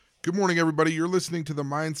Good morning, everybody. You're listening to the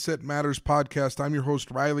Mindset Matters podcast. I'm your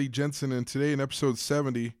host, Riley Jensen, and today in episode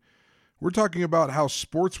 70, we're talking about how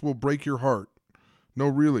sports will break your heart. No,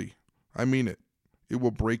 really, I mean it. It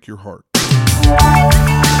will break your heart.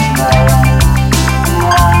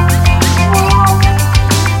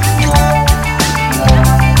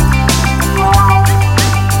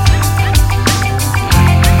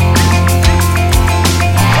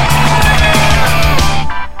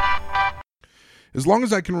 As long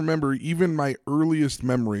as I can remember, even my earliest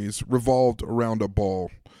memories revolved around a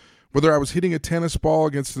ball. Whether I was hitting a tennis ball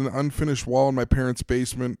against an unfinished wall in my parents'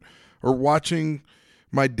 basement, or watching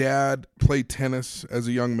my dad play tennis as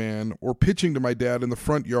a young man, or pitching to my dad in the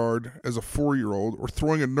front yard as a 4-year-old, or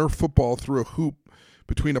throwing a Nerf football through a hoop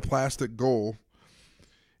between a plastic goal,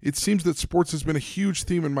 it seems that sports has been a huge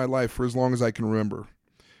theme in my life for as long as I can remember.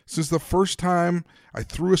 Since the first time I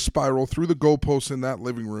threw a spiral through the goalposts in that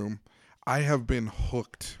living room, I have been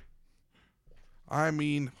hooked. I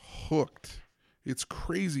mean hooked. It's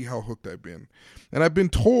crazy how hooked I've been. And I've been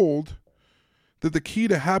told that the key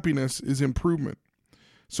to happiness is improvement.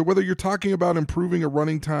 So whether you're talking about improving a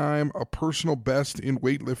running time, a personal best in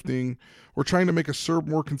weightlifting, or trying to make a serve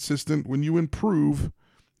more consistent, when you improve,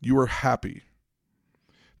 you are happy.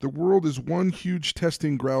 The world is one huge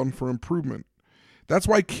testing ground for improvement. That's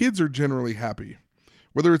why kids are generally happy.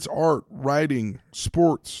 Whether it's art, writing,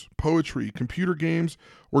 sports, poetry, computer games,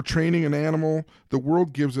 or training an animal, the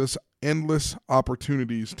world gives us endless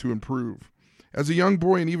opportunities to improve. As a young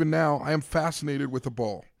boy and even now, I am fascinated with the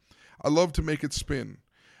ball. I love to make it spin.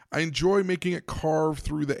 I enjoy making it carve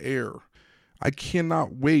through the air. I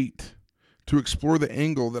cannot wait to explore the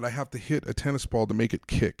angle that I have to hit a tennis ball to make it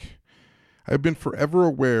kick. I have been forever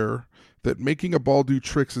aware that making a ball do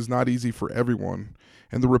tricks is not easy for everyone,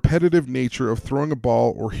 and the repetitive nature of throwing a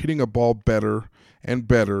ball or hitting a ball better and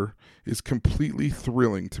better is completely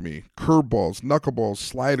thrilling to me. Curveballs, knuckleballs,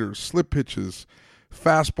 sliders, slip pitches,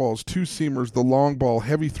 fastballs, two-seamers, the long ball,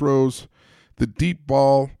 heavy throws, the deep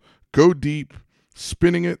ball, go deep,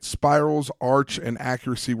 spinning it, spirals, arch, and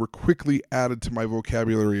accuracy were quickly added to my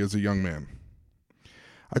vocabulary as a young man.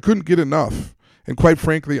 I couldn't get enough, and quite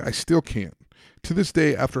frankly, I still can't. To this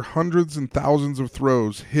day, after hundreds and thousands of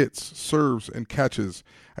throws, hits, serves, and catches,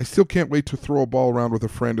 I still can't wait to throw a ball around with a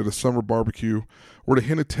friend at a summer barbecue or to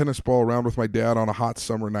hit a tennis ball around with my dad on a hot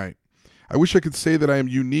summer night. I wish I could say that I am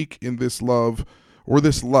unique in this love or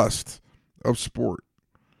this lust of sport.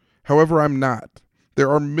 However, I'm not. There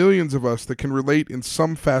are millions of us that can relate in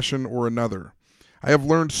some fashion or another. I have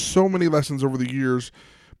learned so many lessons over the years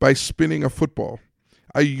by spinning a football.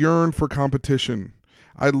 I yearn for competition.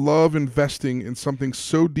 I love investing in something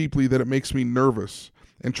so deeply that it makes me nervous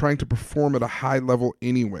and trying to perform at a high level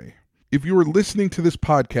anyway. If you are listening to this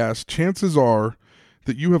podcast, chances are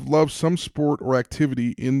that you have loved some sport or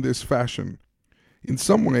activity in this fashion. In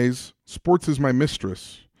some ways, sports is my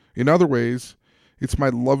mistress. In other ways, it's my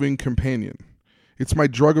loving companion. It's my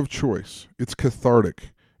drug of choice. It's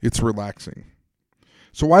cathartic. It's relaxing.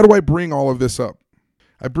 So why do I bring all of this up?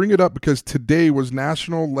 I bring it up because today was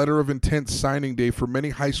National Letter of Intent Signing Day for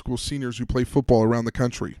many high school seniors who play football around the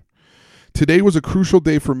country. Today was a crucial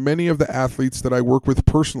day for many of the athletes that I work with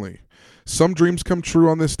personally. Some dreams come true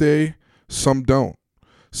on this day, some don't.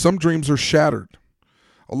 Some dreams are shattered.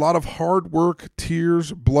 A lot of hard work,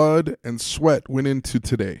 tears, blood, and sweat went into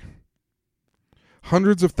today.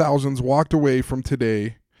 Hundreds of thousands walked away from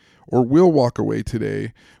today, or will walk away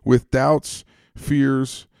today, with doubts,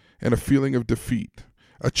 fears, and a feeling of defeat.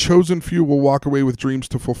 A chosen few will walk away with dreams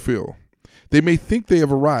to fulfill. They may think they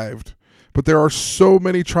have arrived, but there are so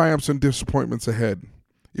many triumphs and disappointments ahead.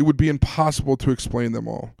 It would be impossible to explain them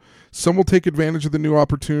all. Some will take advantage of the new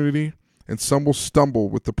opportunity, and some will stumble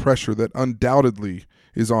with the pressure that undoubtedly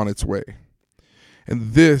is on its way.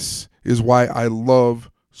 And this is why I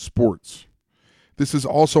love sports. This is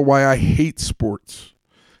also why I hate sports.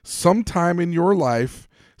 Sometime in your life,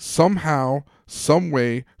 somehow, some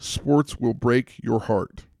way, sports will break your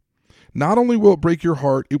heart. Not only will it break your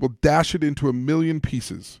heart, it will dash it into a million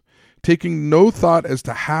pieces, taking no thought as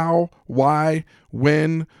to how, why,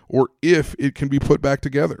 when, or if it can be put back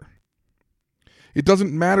together. It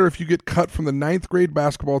doesn't matter if you get cut from the 9th grade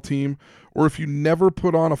basketball team, or if you never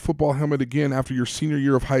put on a football helmet again after your senior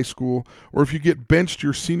year of high school, or if you get benched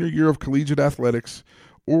your senior year of collegiate athletics,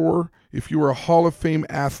 or if you are a Hall of Fame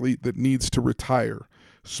athlete that needs to retire.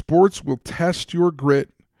 Sports will test your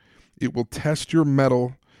grit, it will test your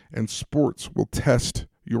mettle, and sports will test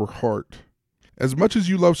your heart. As much as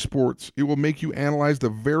you love sports, it will make you analyze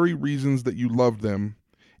the very reasons that you love them,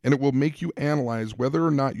 and it will make you analyze whether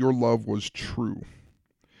or not your love was true.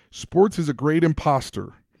 Sports is a great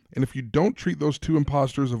imposter, And if you don't treat those two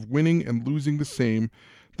imposters of winning and losing the same,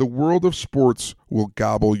 the world of sports will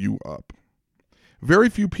gobble you up. Very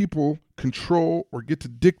few people control or get to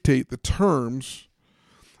dictate the terms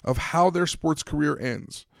of how their sports career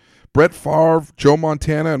ends. Brett Favre, Joe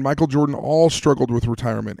Montana, and Michael Jordan all struggled with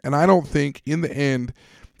retirement, and I don't think, in the end,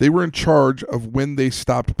 they were in charge of when they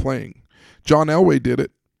stopped playing. John Elway did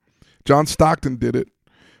it. John Stockton did it.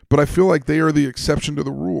 But I feel like they are the exception to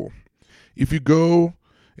the rule. If you go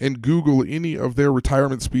and Google any of their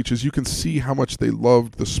retirement speeches, you can see how much they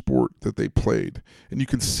loved the sport that they played, and you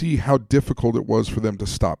can see how difficult it was for them to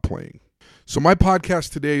stop playing. So my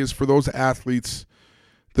podcast today is for those athletes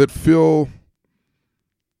that feel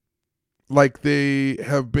like they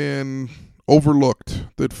have been overlooked,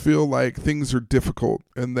 that feel like things are difficult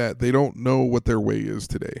and that they don't know what their way is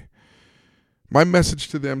today. My message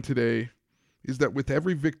to them today is that with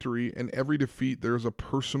every victory and every defeat, there is a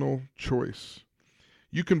personal choice.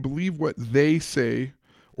 You can believe what they say,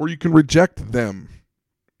 or you can reject them.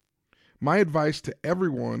 My advice to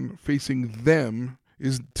everyone facing them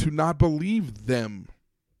is to not believe them.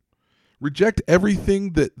 Reject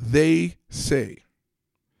everything that they say.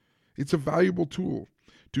 It's a valuable tool.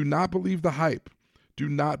 Do not believe the hype. Do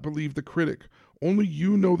not believe the critic. Only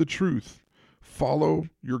you know the truth. Follow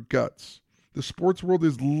your guts. The sports world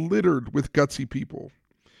is littered with gutsy people.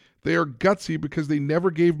 They are gutsy because they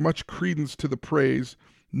never gave much credence to the praise,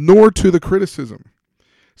 nor to the criticism.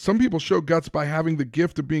 Some people show guts by having the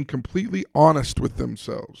gift of being completely honest with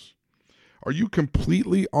themselves. Are you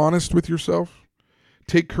completely honest with yourself?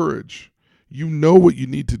 Take courage. You know what you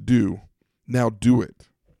need to do. Now do it.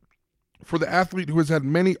 For the athlete who has had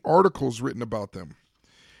many articles written about them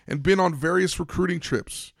and been on various recruiting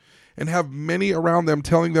trips and have many around them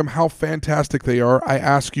telling them how fantastic they are, I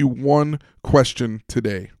ask you one question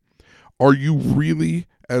today. Are you really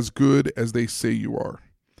as good as they say you are?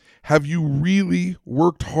 Have you really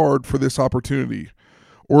worked hard for this opportunity?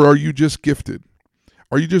 Or are you just gifted?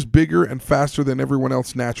 Are you just bigger and faster than everyone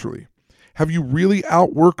else naturally? Have you really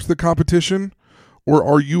outworked the competition? Or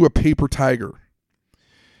are you a paper tiger?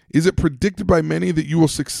 Is it predicted by many that you will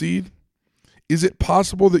succeed? Is it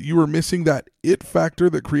possible that you are missing that it factor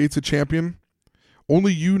that creates a champion?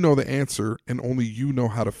 Only you know the answer, and only you know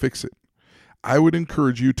how to fix it. I would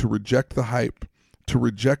encourage you to reject the hype, to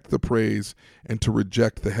reject the praise, and to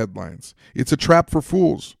reject the headlines. It's a trap for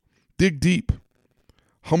fools. Dig deep.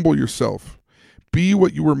 Humble yourself. Be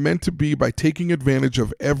what you were meant to be by taking advantage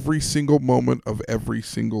of every single moment of every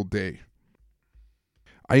single day.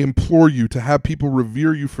 I implore you to have people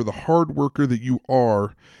revere you for the hard worker that you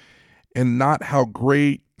are and not how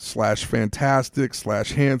great / fantastic /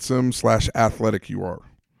 handsome / athletic you are.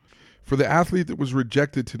 For the athlete that was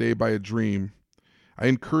rejected today by a dream, I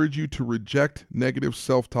encourage you to reject negative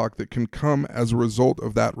self-talk that can come as a result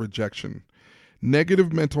of that rejection.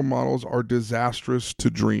 Negative mental models are disastrous to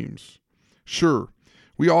dreams. Sure,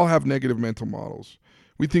 we all have negative mental models.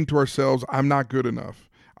 We think to ourselves, I'm not good enough.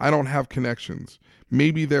 I don't have connections.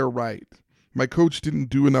 Maybe they're right. My coach didn't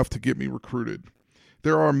do enough to get me recruited.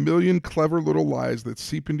 There are a million clever little lies that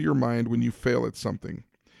seep into your mind when you fail at something.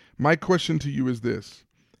 My question to you is this: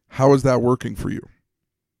 how is that working for you?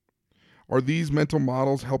 Are these mental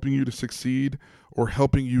models helping you to succeed or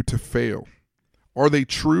helping you to fail? Are they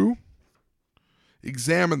true?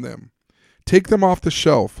 Examine them. Take them off the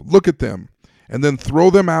shelf, look at them, and then throw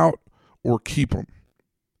them out or keep them.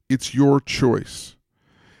 It's your choice.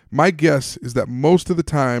 My guess is that most of the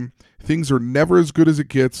time, things are never as good as it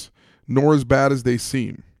gets, nor as bad as they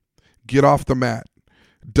seem. Get off the mat.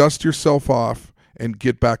 Dust yourself off and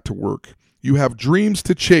get back to work. You have dreams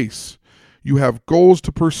to chase. You have goals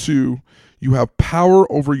to pursue. You have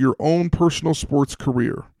power over your own personal sports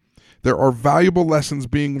career. There are valuable lessons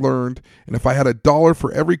being learned, and if I had $1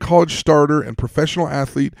 for every college starter and professional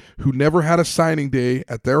athlete who never had a signing day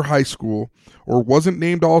at their high school or wasn't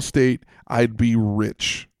named All-State, I'd be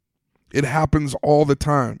rich. It happens all the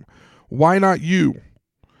time. Why not you?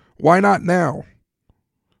 Why not now?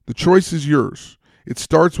 The choice is yours. It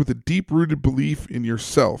starts with a deep-rooted belief in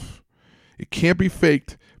yourself. It can't be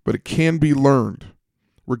faked, but it can be learned.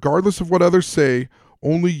 Regardless of what others say,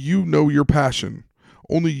 only you know your passion.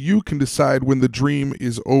 Only you can decide when the dream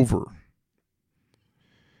is over.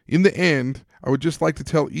 In the end, I would just like to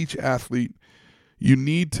tell each athlete, you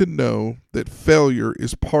need to know that failure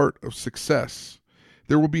is part of success.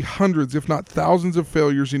 There will be hundreds, if not thousands, of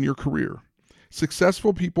failures in your career.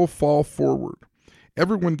 Successful people fall forward.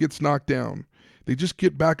 Everyone gets knocked down. They just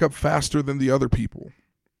get back up faster than the other people.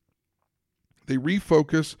 They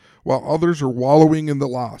refocus while others are wallowing in the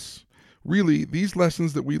loss. Really, these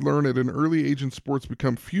lessons that we learn at an early age in sports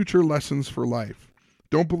become future lessons for life.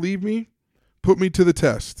 Don't believe me? Put me to the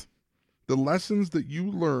test. The lessons that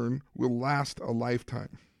you learn will last a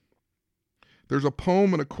lifetime. There's a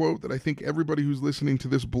poem and a quote that I think everybody who's listening to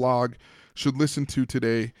this blog should listen to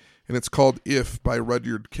today, and it's called If by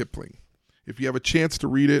Rudyard Kipling. If you have a chance to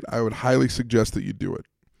read it, I would highly suggest that you do it.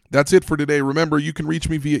 That's it for today. Remember, you can reach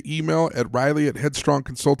me via email at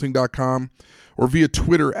riley@headstrongconsulting.com or via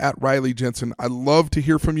Twitter at Riley Jensen. I love to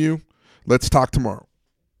hear from you. Let's talk tomorrow.